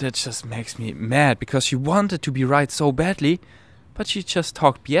smart, that just makes me mad, because she wanted to be right so badly, but she just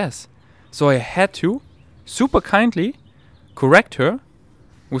talked BS. So I had to, super kindly, correct her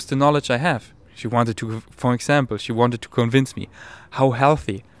with the knowledge I have. She wanted to, for example, she wanted to convince me how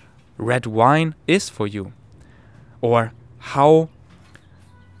healthy red wine is for you, or how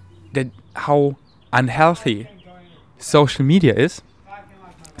unhealthy social media is.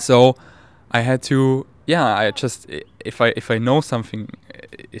 So I had to yeah, I just if I know something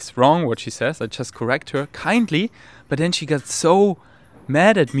is wrong, what she says, I just correct her kindly. But then she got so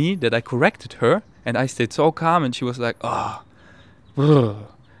mad at me that I corrected her, and I stayed so calm, and she was like, oh,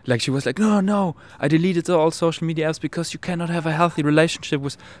 like she was like, no, I deleted all social media apps because you cannot have a healthy relationship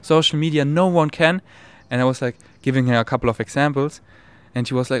with social media. No one can. And I was like giving her a couple of examples, and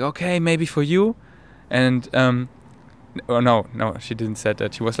she was like, okay, maybe for you. And no, she didn't say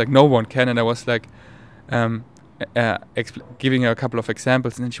that. She was like, no one can. And I was like, giving her a couple of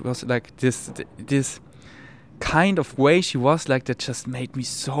examples, and then she was like, this kind of way she was like that just made me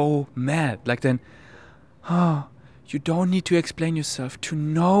so mad. Like then, you don't need to explain yourself to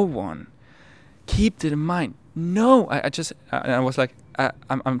no one. Keep it in mind. No, I was like,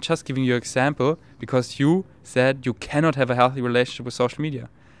 I'm just giving you an example because you said you cannot have a healthy relationship with social media.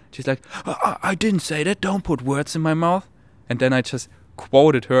 She's like, I didn't say that. Don't put words in my mouth. And then I just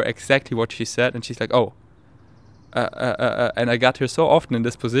quoted her exactly what she said, and she's like, oh. And I got her so often in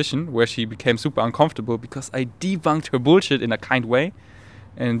this position where she became super uncomfortable because I debunked her bullshit in a kind way,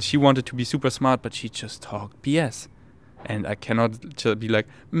 and she wanted to be super smart, but she just talked BS. And I cannot just be like,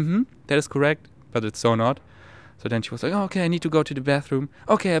 that is correct, but it's so not. So then she was like, okay, I need to go to the bathroom.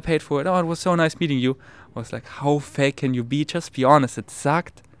 Okay, I paid for it. Oh, it was so nice meeting you. I was like, how fake can you be? Just be honest, it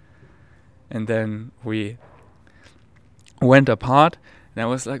sucked. And then we went apart, and I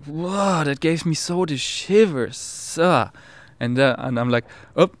was like, whoa, that gave me so the shivers. And I'm like,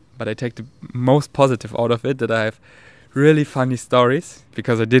 but I take the most positive out of it, that I have really funny stories,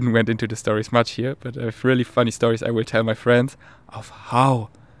 because I didn't went into the stories much here, but I have really funny stories I will tell my friends of how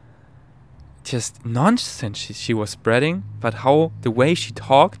just nonsense she was spreading, but how the way she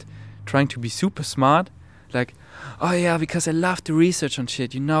talked, trying to be super smart, like, oh yeah, because I love to research on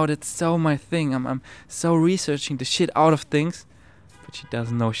shit, that's so my thing, I'm so researching the shit out of things, but she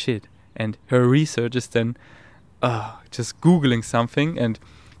doesn't know shit, and her research is then just Googling something and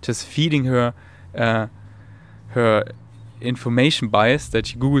just feeding her her information bias, that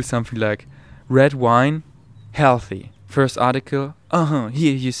she Googles something like red wine healthy. First article,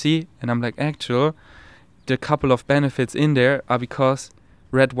 here you see, and I'm like, actually, the couple of benefits in there are because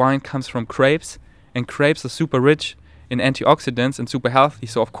red wine comes from grapes, and grapes are super rich in antioxidants and super healthy.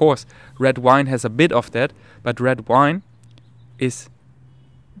 So of course, red wine has a bit of that, but red wine is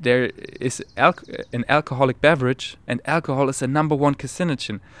an alcoholic beverage, and alcohol is the number one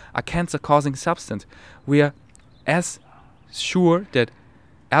carcinogen, a cancer-causing substance. We are as sure that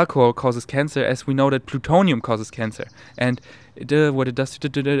alcohol causes cancer as we know that plutonium causes cancer. And what it does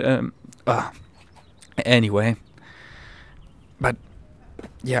anyway. But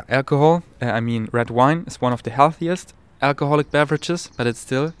yeah, alcohol, red wine is one of the healthiest alcoholic beverages, but it's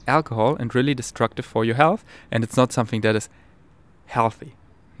still alcohol and really destructive for your health, and it's not something that is healthy.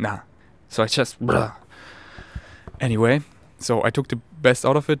 Nah. So I just anyway, so I took the best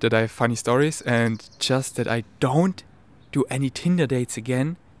out of it, that I have funny stories, and just that I don't do any Tinder dates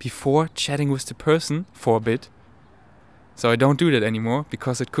again before chatting with the person for a bit. So I don't do that anymore,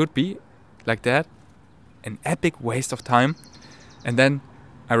 because it could be like that an epic waste of time. And then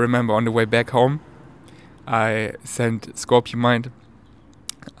I remember on the way back home, I sent Scorpio Mind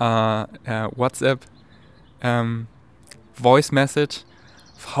WhatsApp voice message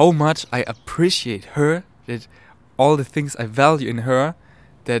of how much I appreciate her, that all the things I value in her,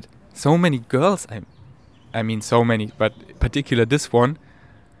 that so many girls, so many, but particular this one,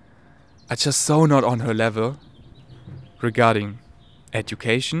 are just so not on her level regarding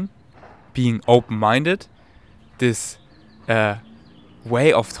education, being open-minded, this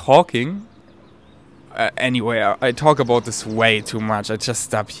way of talking. Anyway, I talk about this way too much. I just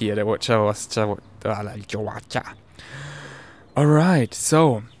stop here. Alright,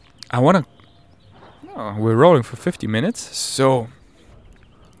 so we're rolling for 50 minutes, so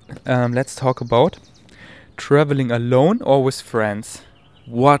let's talk about traveling alone or with friends.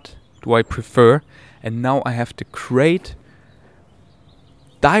 What do I prefer? And now I have the great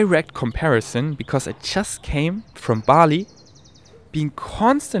direct comparison, because I just came from Bali, being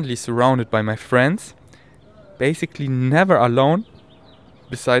constantly surrounded by my friends, basically never alone,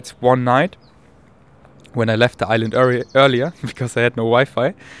 besides one night when I left the island earlier because I had no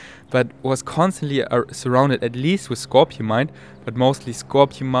Wi-Fi, but was constantly surrounded at least with Scorpio Mind, but mostly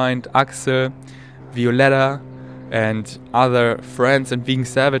Scorpio Mind, Axel, Violetta, and other friends and vegan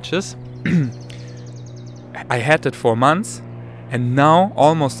savages. I had that for months, and now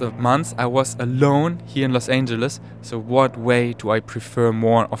almost a month I was alone here in Los Angeles. So what way do I prefer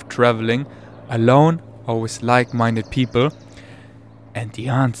more of traveling, alone or with like-minded people? And the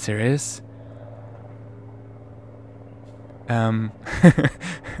answer is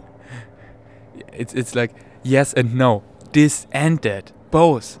it's like yes and no, this and that,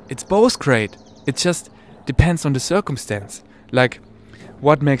 both. It's both great. It just depends on the circumstance. Like,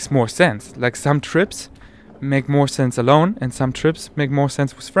 what makes more sense? Like, some trips make more sense alone, and some trips make more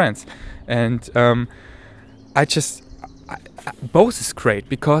sense with friends. And both is great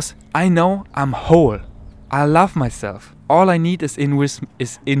because I know I'm whole. I love myself. All I need is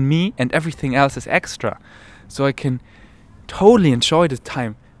in me, and everything else is extra. So I can totally enjoy the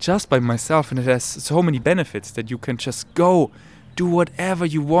time just by myself, and it has so many benefits that you can just go do whatever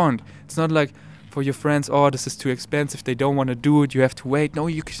you want. It's not like for your friends, oh, this is too expensive, they don't want to do it, you have to wait. No,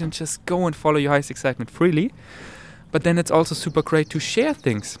 you can just go and follow your highest excitement freely. But then it's also super great to share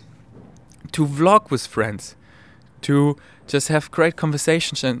things, to vlog with friends, to just have great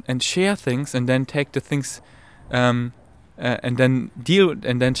conversations and share things, and then take the things and then deal,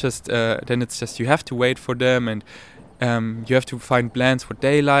 and then it's just you have to wait for them, and you have to find plans what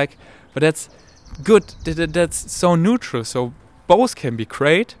they like. But that's good. That's so neutral. So both can be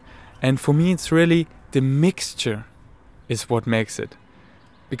great. And for me, it's really the mixture is what makes it.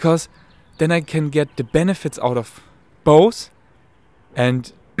 Because then I can get the benefits out of both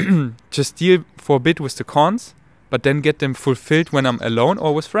and just deal for a bit with the cons, but then get them fulfilled when I'm alone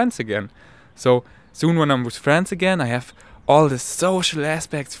or with friends again. So soon when I'm with friends again, I have all the social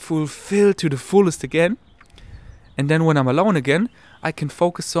aspects fulfilled to the fullest again. And then when I'm alone again, I can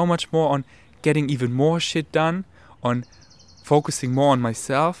focus so much more on getting even more shit done, on focusing more on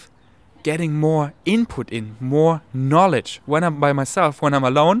myself, getting more input in, more knowledge. When I'm by myself, when I'm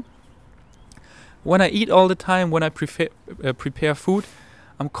alone, when I eat all the time, when I prepare food,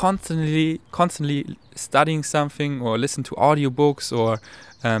 I'm constantly studying something or listen to audiobooks or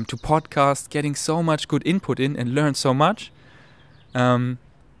to podcasts, getting so much good input in and learn so much. And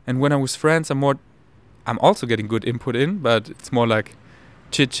when I'm with friends, I'm also getting good input in, but it's more like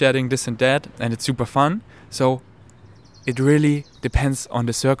chit-chatting, this and that, and it's super fun. So it really depends on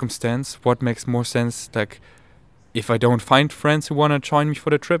the circumstance, what makes more sense. Like, if I don't find friends who want to join me for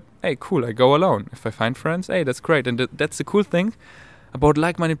the trip, hey, cool, I go alone. If I find friends, hey, that's great. And that's the cool thing about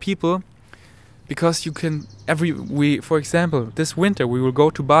like-minded people, because you can, for example, this winter we will go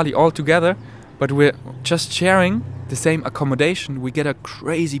to Bali all together, but we're just sharing the same accommodation. We get a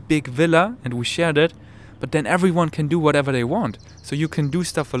crazy big villa and we share that, but then everyone can do whatever they want. So you can do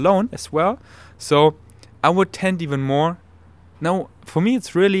stuff alone as well. So I would tend even more. No, for me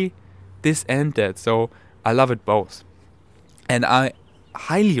it's really this and that. So I love it both. And I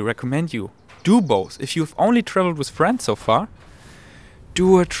highly recommend you do both. If you've only traveled with friends so far,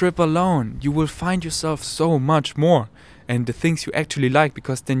 do a trip alone. You will find yourself so much more and the things you actually like,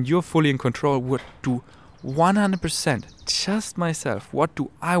 because then you're fully in control. What do 100% just myself, what do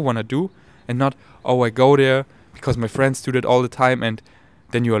I want to do, and not, oh, I go there because my friends do that all the time, and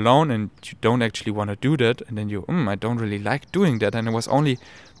then you're alone and you don't actually want to do that, and then I don't really like doing that, and I was only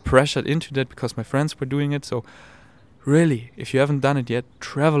pressured into that because my friends were doing it. So really, if you haven't done it yet,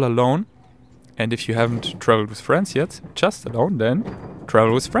 travel alone. And if you haven't traveled with friends yet, just alone, then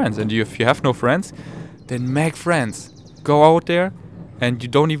travel with friends. And if you have no friends, then make friends. Go out there, and you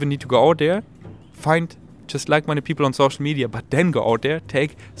don't even need to go out there. Find just like-minded people on social media, but then go out there,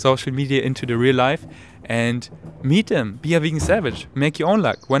 take social media into the real life and meet them. Be a vegan savage. Make your own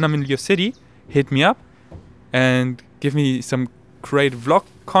luck. When I'm in your city, hit me up and give me some great vlog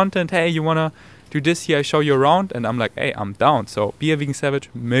content. Hey, you wanna do this here? I show you around, and I'm like, hey, I'm down. So be a vegan savage,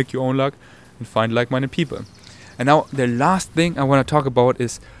 make your own luck, and find like-minded people. And now the last thing I want to talk about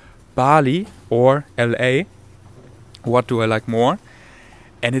is Bali or LA. What do I like more?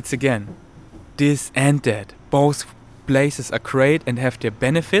 And it's again this and that. Both places are great and have their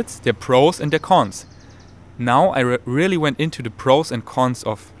benefits, their pros and their cons. Now I really went into the pros and cons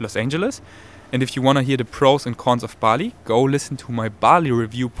of Los Angeles. And if you want to hear the pros and cons of Bali, go listen to my Bali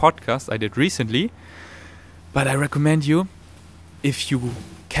review podcast I did recently. But I recommend you, if you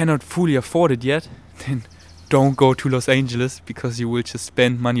cannot fully afford it yet, then don't go to Los Angeles, because you will just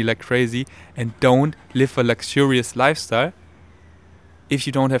spend money like crazy, and don't live a luxurious lifestyle. If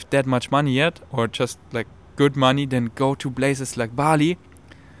you don't have that much money yet, or just like good money, then go to places like Bali,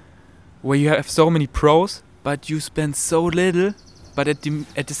 where you have so many pros, but you spend so little. But at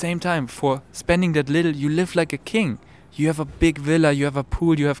the same time, for spending that little, you live like a king. You have a big villa, you have a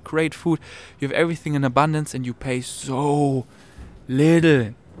pool, you have great food, you have everything in abundance, and you pay so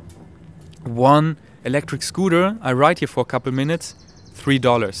little. One electric scooter, I ride here for a couple minutes,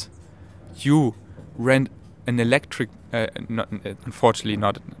 $3. You rent an electric, unfortunately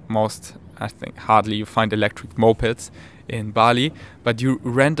not most, I think hardly you find electric mopeds in Bali, but you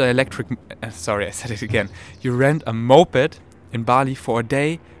rent you rent a moped in Bali for a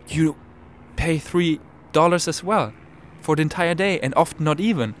day. You pay $3 as well for the entire day, and often not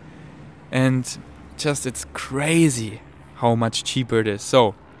even. And just it's crazy how much cheaper it is.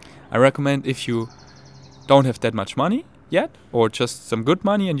 So I recommend, if you don't have that much money yet, or just some good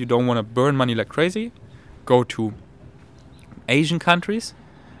money and you don't want to burn money like crazy, go to Asian countries.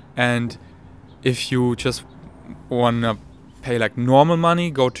 And if you just want to pay like normal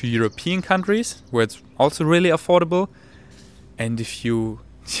money, go to European countries where it's also really affordable. And if you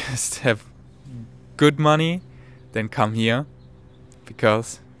just have good money, then come here,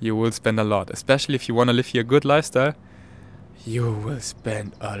 because you will spend a lot. Especially if you want to live here a good lifestyle, you will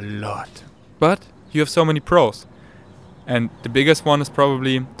spend a lot. But you have so many pros. And the biggest one is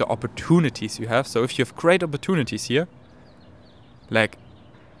probably the opportunities you have. So if you have great opportunities here, like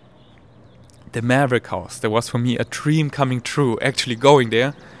the Maverick House, that was for me a dream coming true, actually going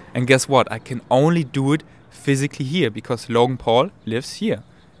there. And guess what? I can only do it physically here, because Logan Paul lives here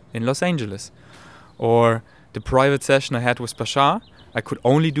in Los Angeles. Or the private session I had with Bashar, I could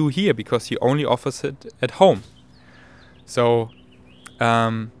only do here because he only offers it at home. So,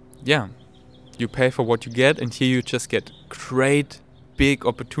 you pay for what you get, and here you just get great big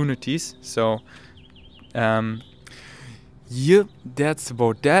opportunities. So, that's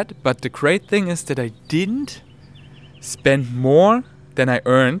about that. But the great thing is that I didn't spend more than I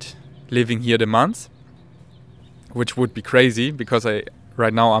earned living here the month, which would be crazy, because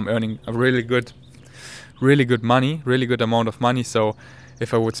right now I'm earning a really good amount of money. So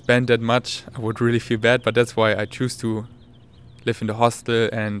if I would spend that much, I would really feel bad. But that's why I choose to live in the hostel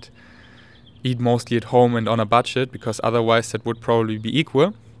and eat mostly at home and on a budget, because otherwise that would probably be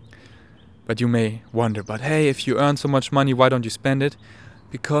equal. But you may wonder, but hey, if you earn so much money, why don't you spend it?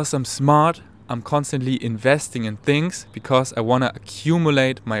 Because I'm smart. I'm constantly investing in things, because I want to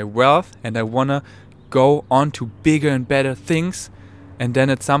accumulate my wealth, and I want to go on to bigger and better things, and then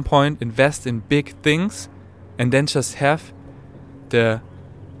at some point invest in big things, and then just have the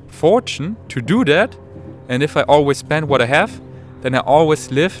fortune to do that. And if I always spend what I have, then I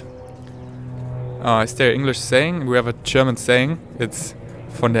always live. Is there an English saying? We have a German saying. It's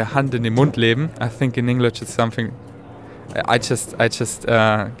von der Hand in den Mund leben. I think in English it's something. I just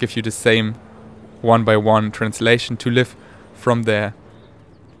give you the same one-by-one translation: to live from the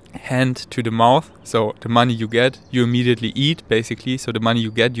hand to the mouth. So the money you get, you immediately eat, basically. So the money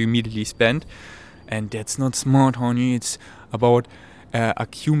you get, you immediately spend. And that's not smart, honey. It's about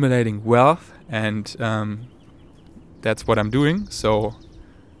accumulating wealth, and that's what I'm doing. So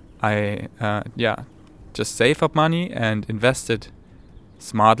I just save up money and invest it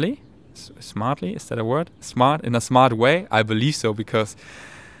smartly. Smartly, is that a word? Smart, in a smart way. I believe so, because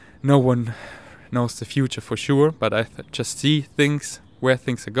no one knows the future for sure, but I just see where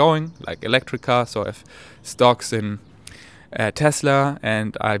things are going, like electric cars. So I have stocks in Tesla,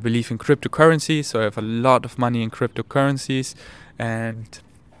 and I believe in cryptocurrency, so I have a lot of money in cryptocurrencies, and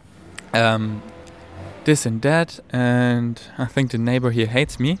this and that. And I think the neighbor here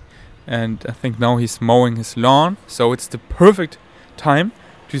hates me, and I think now he's mowing his lawn, so it's the perfect time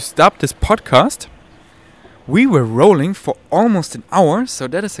to stop this podcast. We were rolling for almost an hour, so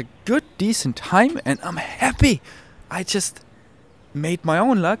that is a good, decent time, and I'm happy. I just made my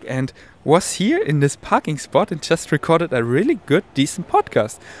own luck and was here in this parking spot and just recorded a really good, decent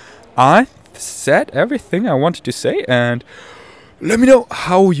podcast. I said everything I wanted to say, and let me know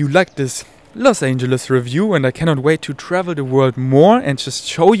how you like this Los Angeles review, and I cannot wait to travel the world more and just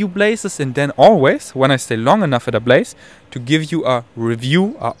show you places, and then always, when I stay long enough at a place, to give you a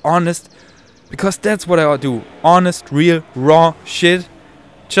review, a honest, because that's what I do. Honest, real, raw shit.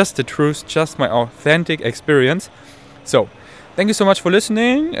 Just the truth, just my authentic experience. So, thank you so much for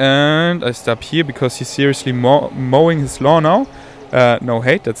listening, and I stop here because he's seriously mowing his lawn now. No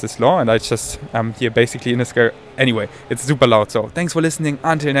hate, that's his lawn, and I'm here basically in his car. Anyway, it's super loud, so thanks for listening.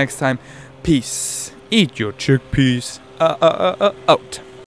 Until next time, peace. Eat your chickpeas. Out.